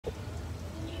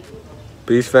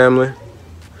Peace, family.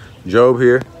 Job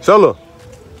here. Solo.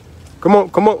 Come on,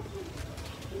 come on.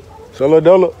 Solo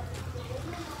dolo.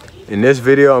 In this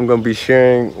video, I'm gonna be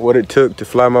sharing what it took to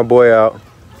fly my boy out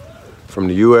from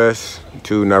the US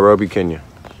to Nairobi, Kenya.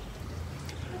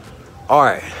 All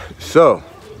right, so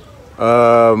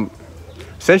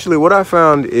essentially what I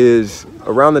found is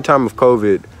around the time of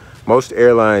COVID, most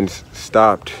airlines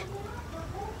stopped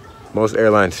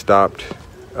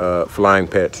flying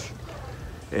pets,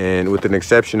 and with an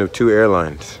exception of two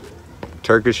airlines,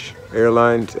 Turkish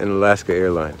Airlines and Alaska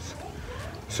Airlines.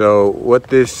 So what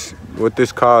this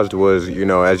caused was, you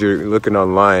know, as you're looking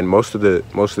online, most of the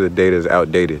data is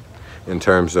outdated in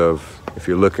terms of if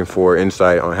you're looking for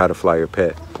insight on how to fly your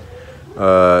pet.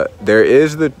 There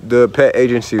is the pet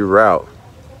agency route,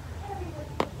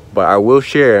 but I will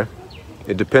share,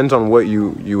 it depends on what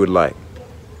you would like.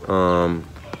 Pet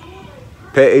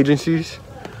agencies,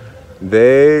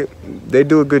 they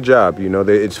do a good job. You know,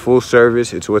 it's full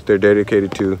service. It's what they're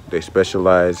dedicated to. They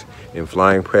specialize in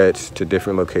flying pets to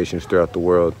different locations throughout the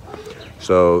world.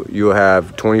 So you'll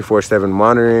have 24/7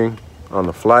 monitoring on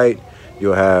the flight.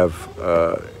 You'll have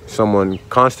someone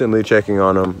constantly checking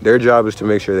on them. Their job is to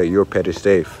make sure that your pet is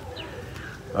safe.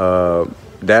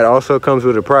 That also comes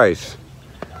with a price.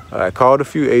 I called a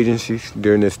few agencies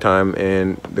during this time,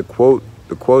 and the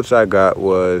quotes I got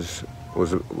was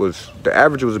the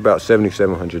average was about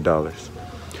 $7,700.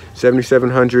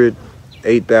 $7,700,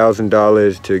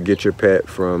 $8,000 to get your pet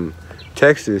from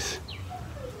Texas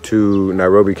to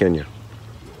Nairobi, Kenya.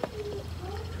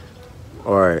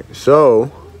 All right, so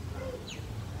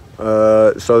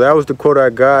that was the quote I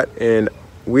got, and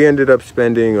we ended up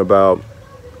spending about,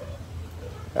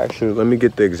 actually, let me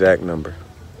get the exact number.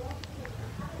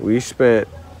 We spent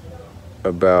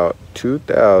about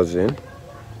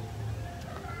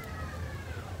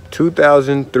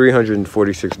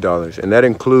 $2,346, and that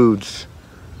includes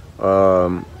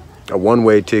a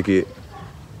one-way ticket.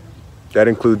 That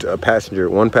includes one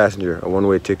passenger, a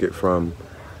one-way ticket from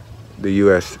the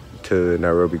US to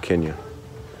Nairobi, Kenya.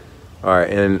 All right,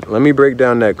 and let me break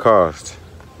down that cost.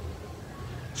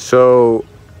 So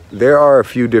there are a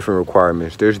few different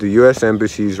requirements. There's the US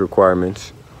Embassy's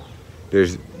requirements.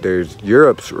 There's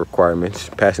Europe's requirements,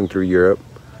 passing through Europe.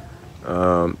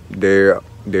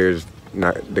 There's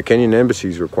the Kenyan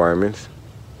Embassy's requirements,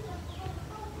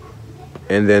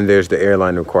 and then there's the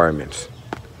airline requirements.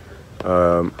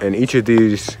 And each of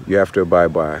these you have to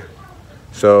abide by.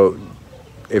 So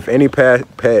if any pet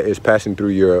is passing through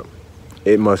Europe,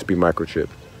 it must be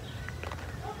microchipped.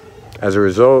 As a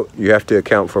result, you have to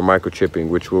account for microchipping,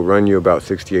 which will run you about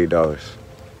 $68.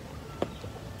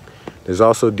 There's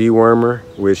also dewormer,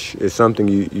 which is something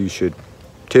you should,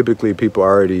 typically people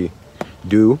already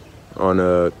do on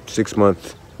a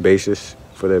 6-month basis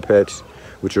for their pets,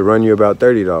 which will run you about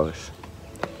 $30.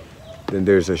 Then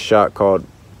there's a shot called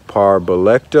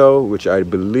parbolecto, which I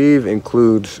believe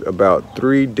includes about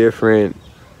 3 different,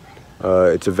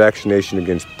 it's a vaccination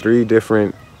against 3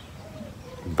 different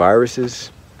viruses.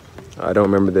 I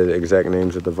don't remember the exact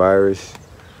names of the virus,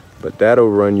 but that'll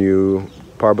run you,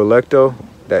 parbolecto,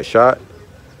 that shot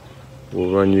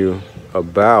will run you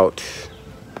about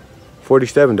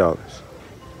 $47.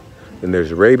 Then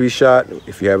there's a rabies shot,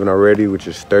 if you haven't already, which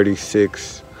is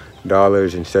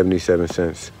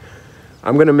 $36.77.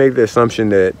 I'm gonna make the assumption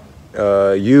that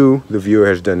you, the viewer,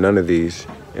 has done none of these,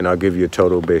 and I'll give you a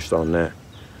total based on that.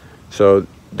 So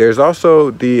there's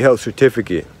also the health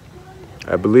certificate.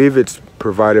 I believe it's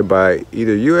provided by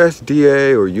either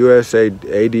USDA or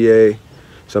USADA,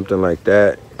 something like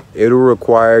that. It'll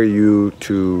require you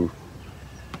to,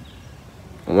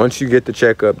 once you get the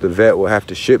checkup, the vet will have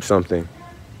to ship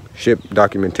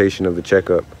documentation of the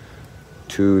checkup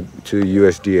to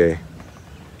USDA.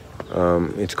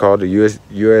 It's called the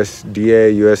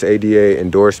USDA, USADA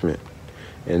endorsement,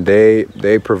 and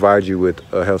they provide you with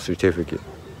a health certificate.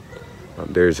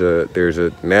 There's a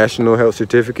national health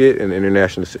certificate and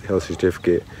international health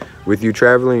certificate. With you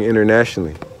traveling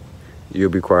internationally, you'll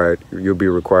be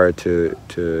required to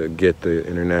get the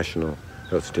international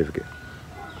health certificate,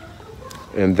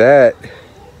 and that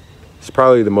is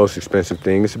probably the most expensive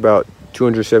thing. It's about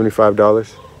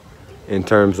 $275 in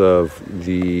terms of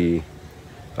the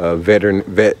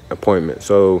vet appointment.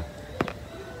 So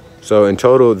in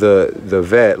total, the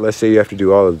vet, let's say you have to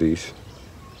do all of these,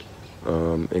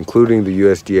 including the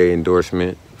USDA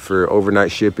endorsement for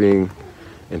overnight shipping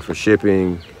and for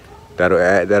shipping, that'll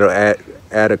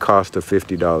add a cost of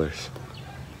 $50.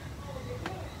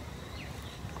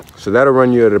 So that'll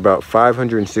run you at about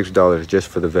 $506 just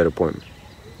for the vet appointment.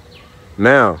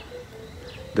 Now,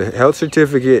 the health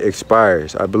certificate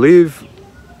expires, I believe,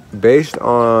 based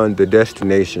on the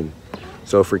destination.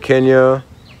 So for Kenya,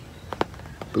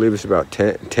 I believe it's about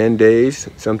 10 days,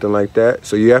 something like that.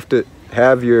 So you have to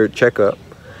have your checkup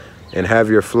and have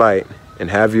your flight and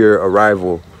have your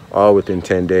arrival all within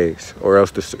 10 days, or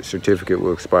else the certificate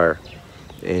will expire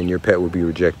and your pet will be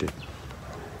rejected.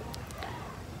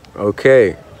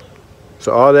 Okay,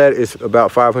 so all that is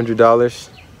about $500,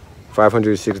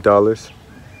 $506.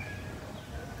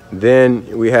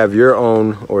 Then we have your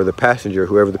own, or the passenger,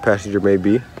 whoever the passenger may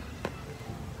be,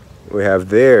 we have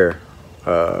their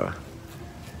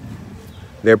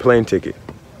plane ticket,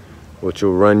 which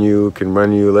will can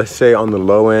run you, let's say on the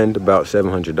low end, about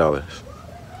 $700.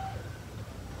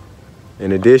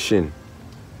 In addition,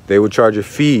 they will charge a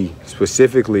fee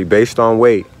specifically based on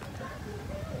weight.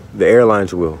 The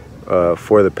airlines will,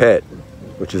 for the pet,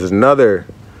 which is another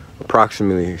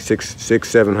approximately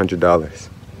 $700.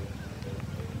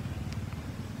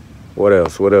 What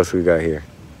else? What else we got here?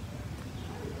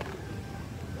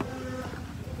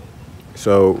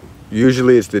 So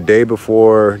usually it's the day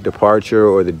before departure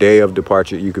or the day of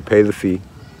departure. You could pay the fee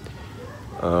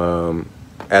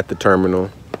at the terminal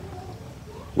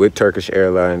with Turkish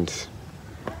Airlines.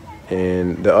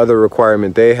 And the other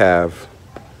requirement they have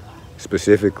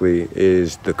specifically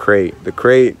is the crate. The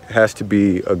crate has to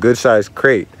be a good sized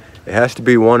crate. It has to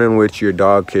be one in which your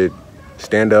dog could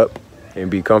stand up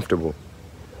and be comfortable.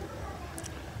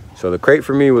 So the crate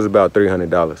for me was about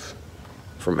 $300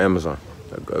 from Amazon.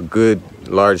 A good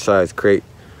large size crate.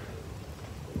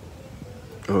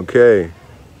 Okay,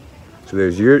 so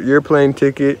there's your plane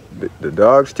ticket, the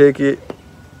dog's ticket,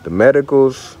 the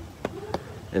medicals,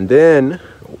 and then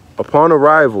upon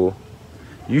arrival,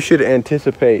 you should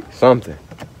anticipate something.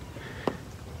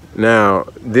 Now,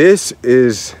 this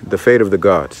is the fate of the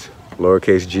gods,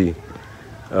 lowercase g.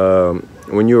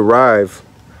 When you arrive,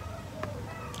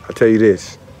 I'll tell you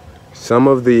this. Some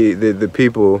of the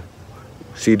people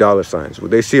see dollar signs. When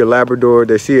they see a Labrador,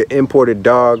 they see an imported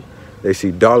dog, they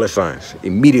see dollar signs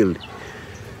immediately.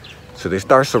 So they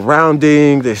start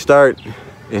surrounding, they start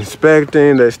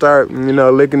inspecting, they start,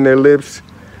 licking their lips,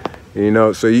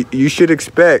 so you should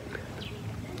expect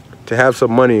to have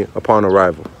some money upon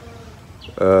arrival.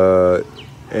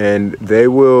 And they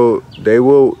will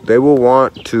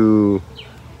want to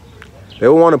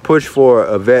push for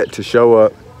a vet to show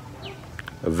up,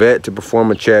 a vet to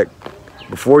perform a check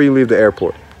before you leave the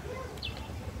airport.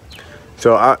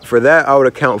 So for that, I would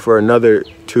account for another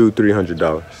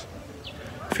 $200-300.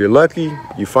 If you're lucky,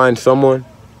 you find someone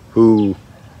who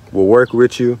will work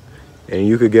with you, and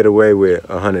you could get away with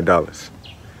 $100.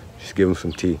 Just give them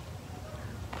some tea.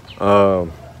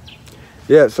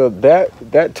 Yeah, so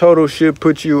that total should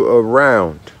put you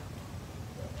around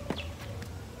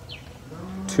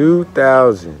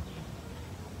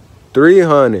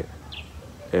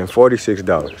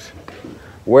 $2,346.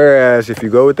 Whereas if you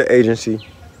go with the agency,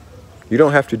 you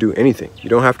don't have to do anything. You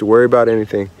don't have to worry about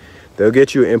anything. They'll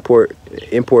get you import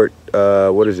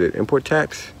what is it? Import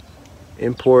tax?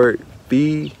 Import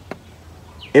fee?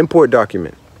 Import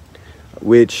document,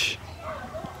 which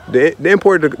the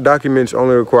import document's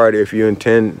only required if you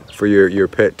intend for your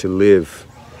pet to live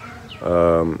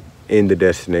in the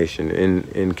destination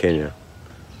in Kenya.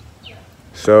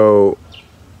 So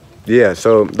yeah,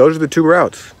 so those are the two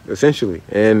routes essentially.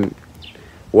 And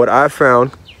what I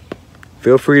found,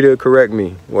 feel free to correct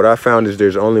me, what I found is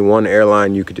there's only one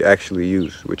airline you could actually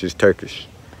use, which is Turkish.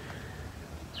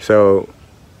 So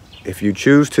if you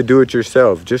choose to do it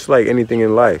yourself, just like anything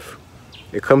in life,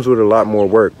 it comes with a lot more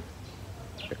work.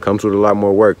 It comes with a lot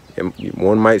more work. And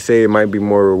one might say it might be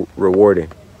more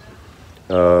rewarding.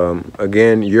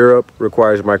 Again, Europe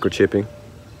requires microchipping.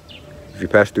 If you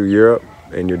pass through Europe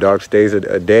and your dog stays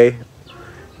a day,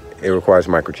 it requires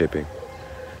microchipping.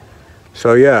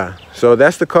 So yeah, so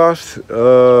that's the cost.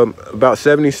 About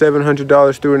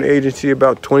 $7,700 through an agency,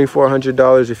 about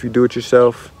 $2,400 if you do it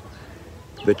yourself.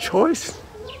 The choice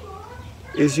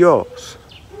is yours.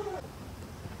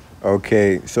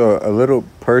 Okay, so a little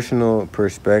personal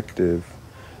perspective.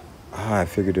 I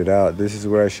figured it out. This is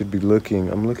where I should be looking.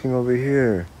 I'm looking over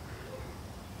here.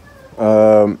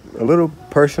 A little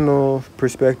personal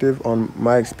perspective on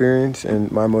my experience and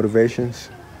my motivations.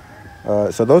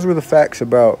 So those were the facts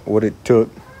about what it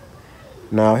took.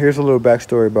 Now here's a little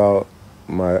backstory about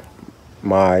our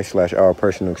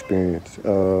personal experience.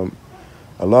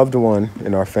 A loved one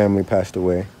in our family passed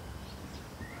away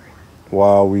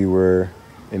while we were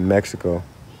in Mexico,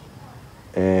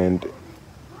 and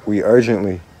we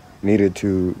urgently needed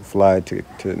to fly to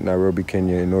Nairobi,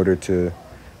 Kenya in order to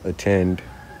attend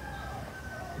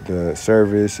the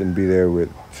service and be there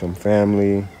with some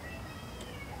family,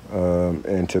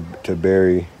 and to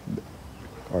bury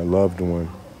our loved one.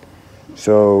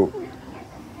 So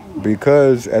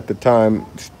because at the time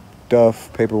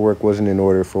paperwork wasn't in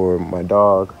order for my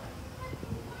dog,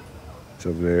 it's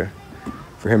over there,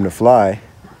 for him to fly,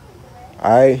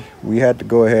 we had to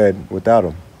go ahead without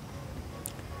him.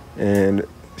 And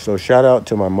so shout out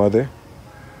to my mother,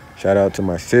 shout out to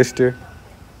my sister,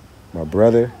 my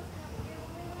brother,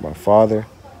 my father.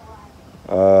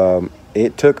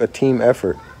 It took a team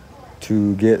effort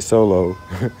to get Solo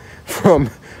from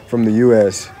the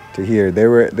U.S. to here. They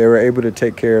were able to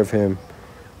take care of him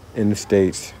in the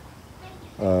States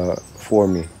for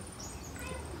me,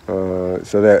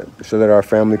 so that our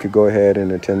family could go ahead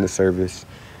and attend the service,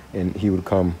 and he would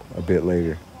come a bit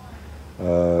later.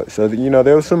 So that,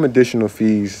 there was some additional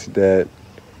fees that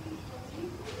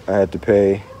I had to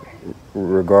pay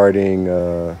regarding,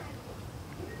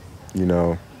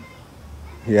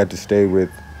 he had to stay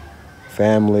with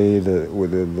family. The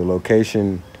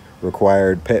location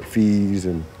required pet fees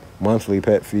and monthly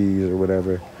pet fees or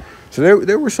whatever. So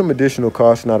there were some additional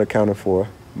costs not accounted for.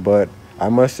 But I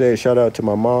must say, shout out to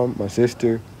my mom, my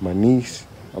sister, my niece,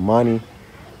 Amani,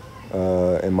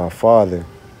 and my father.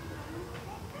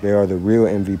 They are the real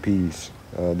MVPs.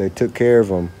 They took care of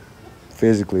him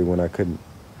physically when I couldn't,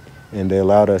 and they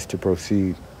allowed us to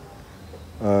proceed.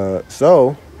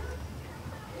 So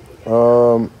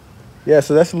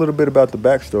that's a little bit about the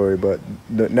backstory, but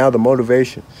now the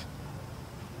motivations.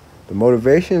 The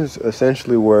motivations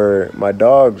essentially were my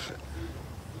dog's,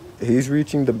 he's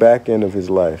reaching the back end of his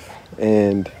life.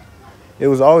 And it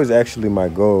was always actually my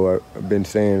goal. I've been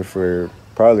saying for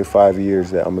probably 5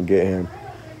 years that I'm going to get him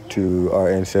to our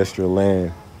ancestral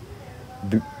land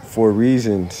for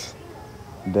reasons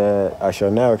that I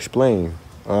shall now explain.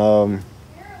 I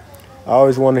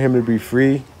always wanted him to be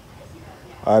free.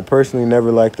 I personally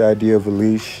never liked the idea of a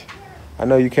leash. I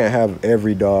know you can't have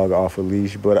every dog off a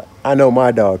leash, but I know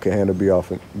my dog can handle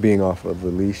being off of a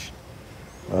leash.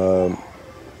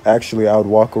 Actually, I would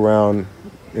walk around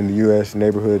in the U.S.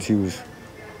 neighborhoods. He was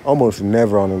almost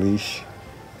never on a leash.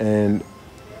 And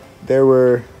there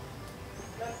were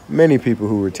many people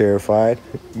who were terrified,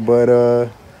 but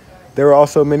there were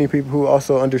also many people who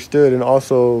also understood and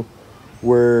also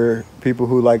were people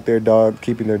who liked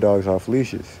keeping their dogs off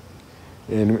leashes.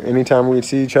 And anytime we'd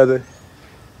see each other,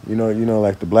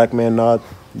 like the black man nod,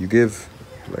 you give,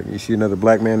 like you see another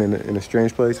black man in a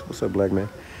strange place, what's up, black man?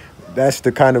 That's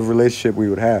the kind of relationship we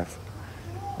would have.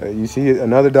 You see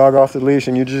another dog off the leash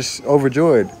and you're just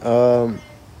overjoyed.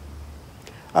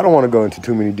 I don't want to go into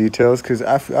too many details because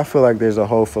I feel like there's a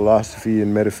whole philosophy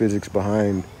and metaphysics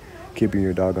behind keeping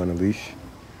your dog on a leash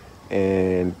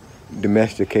and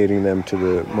domesticating them to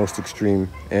the most extreme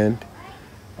end.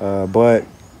 But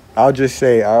I'll just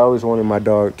say I always wanted my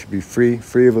dog to be free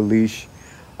of a leash.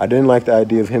 I didn't like the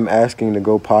idea of him asking to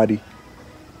go potty,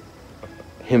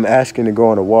 him asking to go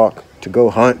on a walk, to go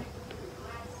hunt.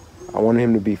 I wanted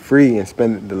him to be free and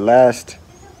spend the last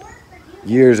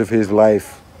years of his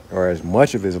life, or as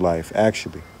much of his life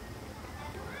actually,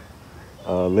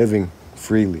 living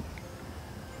freely.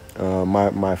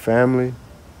 My family,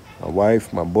 my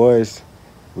wife, my boys,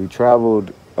 we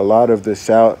traveled a lot of the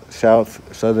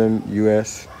southern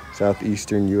U.S.,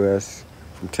 southeastern U.S.,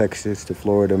 from Texas to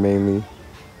Florida mainly,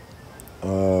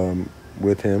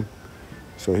 with him.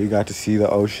 So he got to see the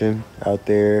ocean out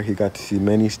there. He got to see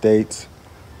many states.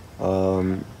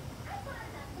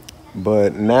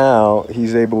 But now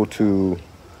he's able to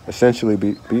essentially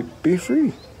be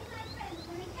free.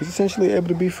 He's essentially able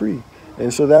to be free.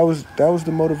 And so that was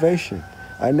the motivation.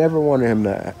 I never wanted him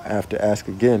to have to ask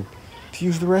again to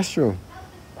use the restroom.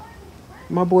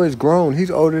 My boy is grown.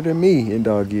 He's older than me in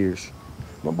dog years.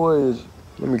 My boy is,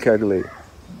 let me calculate.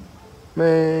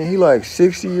 Man, he like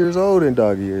 60 years old in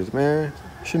dog years, man.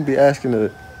 Shouldn't be asking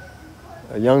a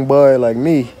young boy like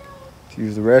me to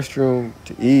use the restroom,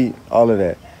 to eat, all of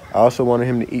that. I also wanted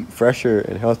him to eat fresher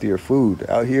and healthier food.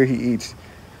 Out here, he eats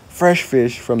fresh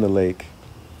fish from the lake.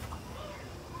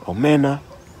 Omena,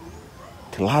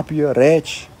 tilapia,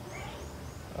 rech.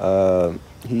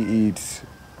 He eats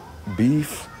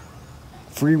beef,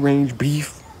 free-range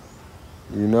beef.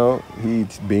 He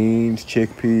eats beans,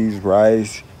 chickpeas,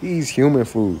 rice. He eats human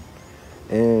food.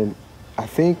 And I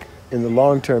think in the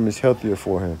long term, it's healthier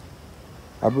for him.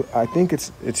 I think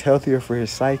it's healthier for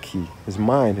his psyche, his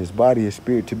mind, his body, his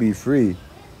spirit to be free.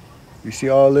 You see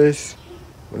all this?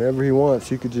 Whenever he wants,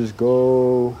 he could just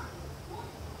go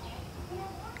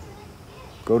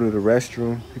to the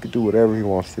restroom. He could do whatever he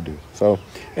wants to do. So,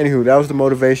 anywho, that was the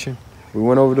motivation. We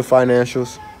went over the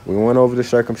financials. We went over the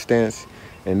circumstance.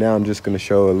 And now I'm just going to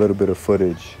show a little bit of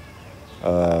footage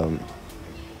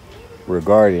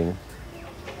regarding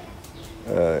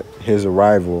his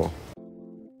arrival.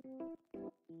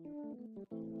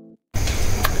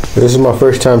 This is my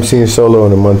first time seeing Solo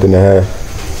in a month and a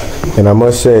half. And I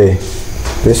must say,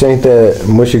 this ain't that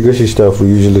mushy gushy stuff we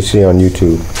usually see on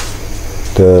YouTube.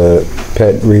 The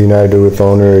pet reunited with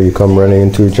owner, you come running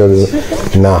into each other.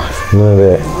 Nah, none of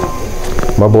that.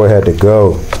 My boy had to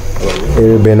go.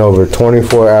 It had been over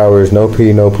 24 hours, no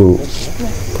pee, no poop.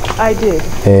 I did.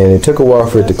 And it took a while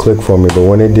for it to click for me, but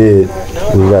when it did,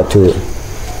 we got to it.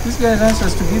 This guy asked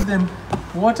us to give them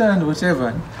water and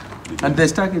whatever, and they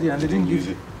stuck it here and they didn't use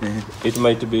it. It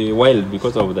might be wild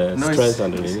because of the stress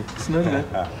underneath. It's not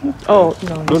that. Oh,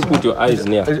 no. Don't put your eyes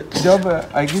near. Job,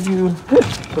 I give you.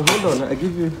 So hold on, I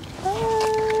give you.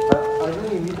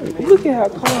 Look at how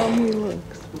calm he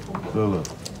looks. Look.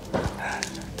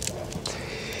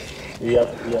 Yeah.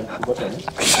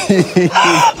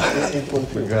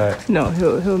 No,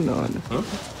 he'll know. Huh?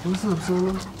 What's up,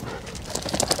 Solo?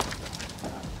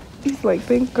 He's like,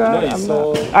 thank God No, I'm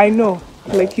so- not. I know.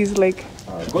 Like, he's like,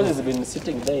 God has been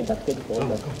sitting there in that bed for all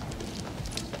that.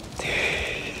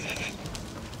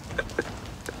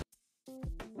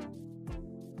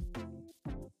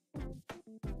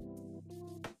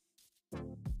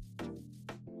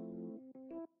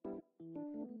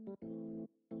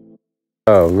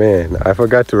 Oh man, I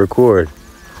forgot to record.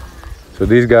 So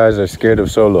these guys are scared of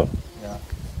Solo. Yeah.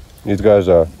 These guys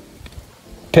are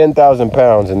 10,000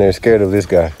 pounds and they're scared of this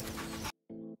guy.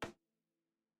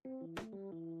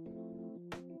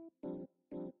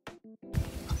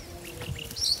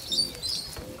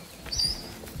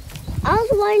 I was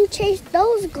wanting to chase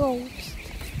those ghosts.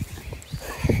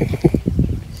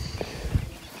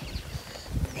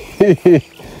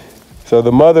 So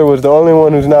the mother was the only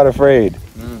one who's not afraid.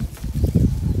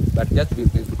 But just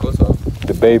because of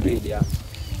The baby. yeah.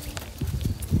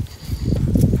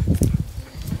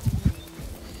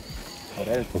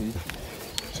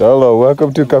 Solo,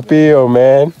 welcome to Capillo,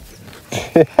 man.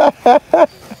 This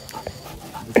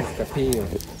is Capillo.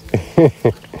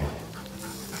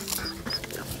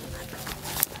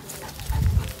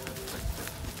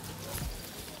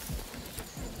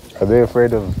 Are they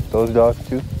afraid of those dogs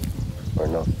too? Or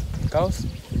no? Cows?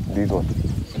 These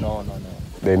ones. No.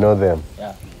 They know them.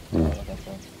 Yeah.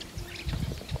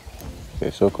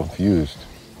 They're so confused.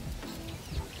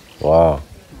 Wow.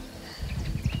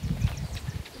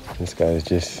 This guy is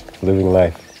just living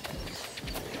life.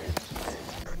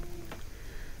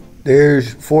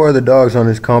 There's 4 other dogs on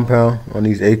this compound, on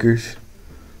these acres,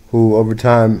 who over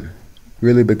time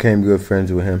really became good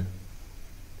friends with him.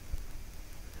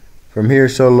 From here,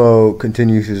 Solo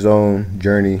continues his own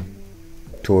journey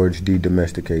towards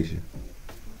de-domestication.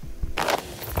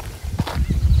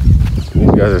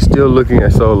 These guys are still looking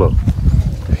at Solo.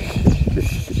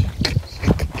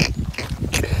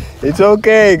 It's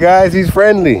okay, guys. He's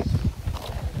friendly.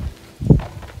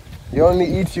 He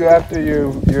only eats you after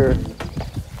you're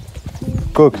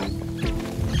cooked.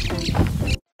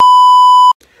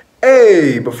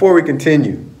 Hey, before we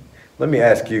continue, let me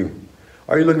ask you,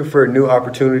 are you looking for a new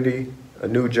opportunity, a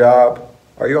new job?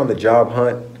 Are you on the job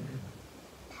hunt?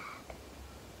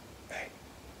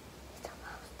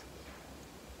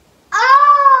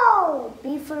 Oh!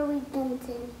 Before we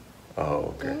continue.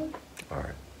 Oh, okay. All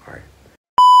right.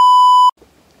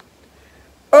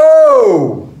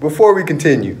 Oh, before we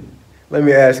continue, let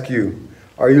me ask you,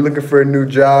 are you looking for a new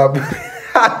job?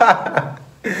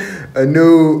 A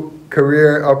new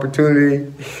career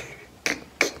opportunity?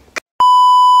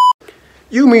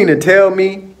 You mean to tell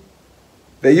me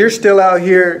that you're still out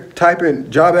here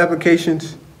typing job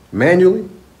applications manually?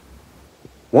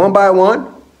 One by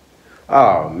one?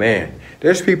 Oh man,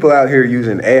 there's people out here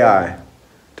using AI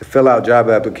to fill out job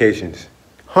applications.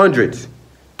 Hundreds,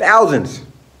 thousands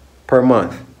per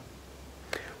month.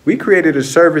 We created a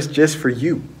service just for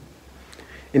you.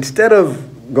 Instead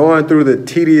of going through the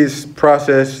tedious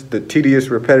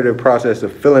repetitive process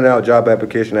of filling out job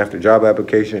application after job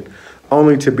application,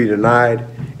 only to be denied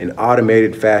in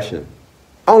automated fashion,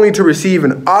 only to receive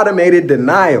an automated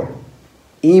denial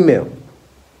email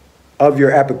of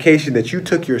your application that you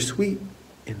took your sweet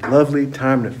and lovely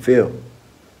time to fill.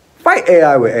 Fight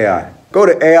AI with AI. Go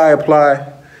to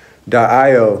aiapply.io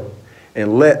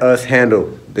and let us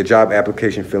handle the job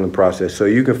application filling process so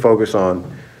you can focus on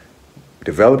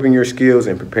developing your skills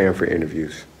and preparing for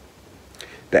interviews.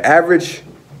 The average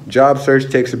job search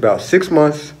takes about 6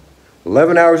 months,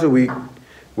 11 hours a week,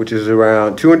 which is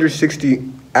around 260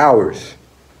 hours.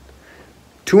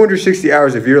 260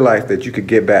 hours of your life that you could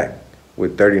get back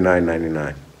with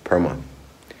 $39.99 per month.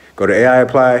 Go to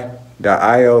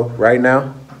aiapply.io right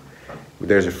now.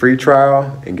 There's a free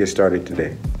trial and get started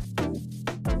today.